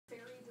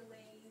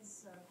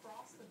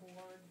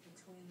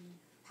between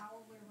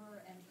Powell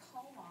River and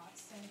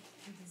Comox, and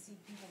you can see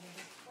people are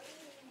just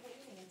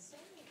waiting, and so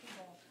many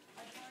people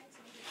are trying to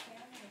meet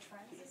family or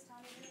friends this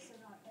time of year, so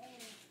not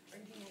only are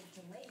you dealing with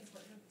delays,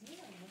 but you're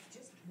dealing with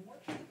just more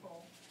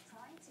people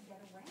trying to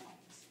get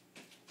around.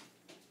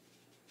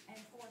 And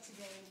for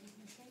today, we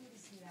continue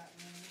to see that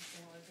rain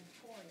for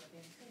Victoria,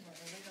 Vancouver.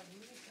 The radar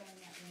really showing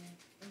that rain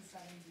in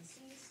southern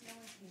BC, snow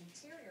into the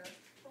interior.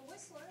 For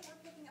Whistler,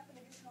 we're picking up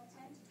an additional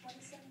 10 to 20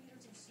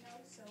 centimeters of snow,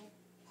 so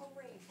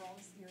hooray for all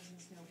the skiers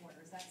and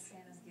snowboarders. That's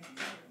Santa's gift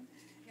to you.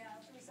 Now,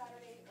 through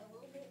Saturday, a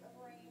little bit of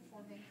rain for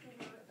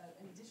Vancouver, about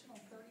an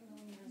additional 30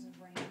 millimeters of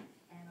rain,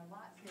 and a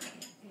lot here in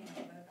Phoenix,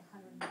 about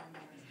 100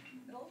 millimeters.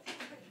 It'll be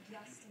pretty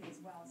gusty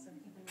as well, so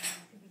keep in mind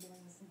you could be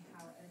dealing with some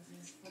power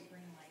outages,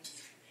 flickering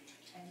lights,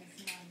 and it's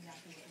not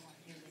exactly what you want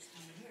to do this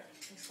time of year.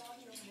 So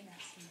soggy over the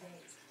next few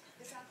days.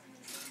 This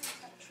afternoon, seasonal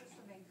temperatures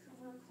for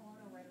Vancouver,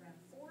 Kelowna right around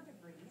 4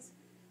 degrees.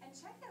 And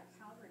check out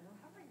Calgary. We're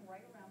hovering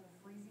right around the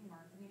freezing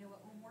mark. And you know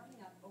what? We're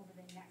warming up over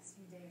the next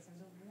few days.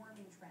 There's a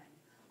warming trend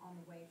on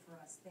the way for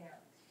us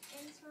there.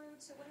 In through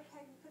to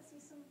Winnipeg, we could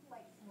see some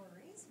light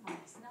flurries.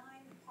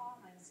 -9, Paw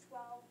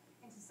 -12.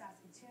 Into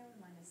Saskatoon,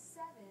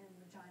 -7.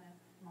 Regina,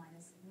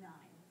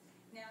 -9.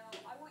 Now,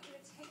 I want you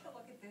to take a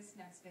look at this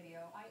next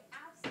video. I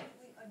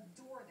absolutely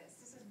adore this.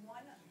 This is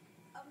one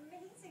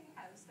amazing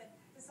house that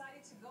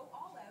decided to go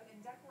all out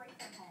and decorate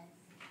their home.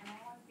 And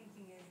all I'm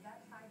thinking is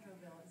that hydro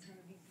bill is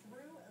going to be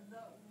through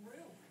the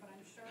roof. But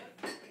I'm sure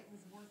it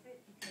was worth it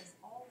because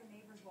all the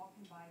neighbors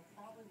walking by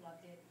probably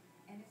loved it.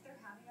 And if they're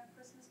having a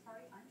Christmas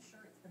party, I'm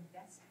sure it's the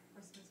best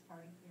Christmas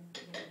party in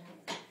the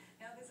world.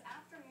 Now, this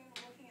afternoon,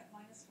 we're looking at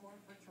 -4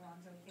 for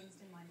Toronto,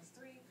 Kingston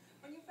 -3.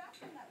 When you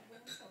factor in that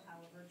wind chill,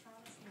 however,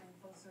 Toronto's feeling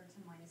closer to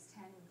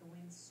 -10 with the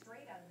wind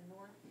straight out of the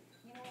north.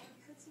 You know what?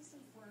 We could see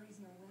some flurries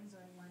near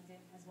Windsor in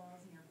London as well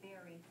as near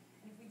Barrie.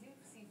 And if we do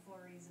see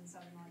flurries in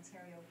southern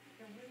Ontario,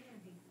 they're really going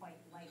to be quite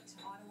light.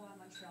 Ottawa,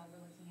 Montreal,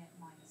 we're looking at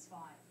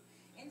 -5.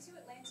 Into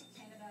Atlantic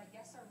Canada,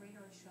 yes, our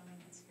radar is showing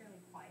it's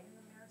fairly quiet in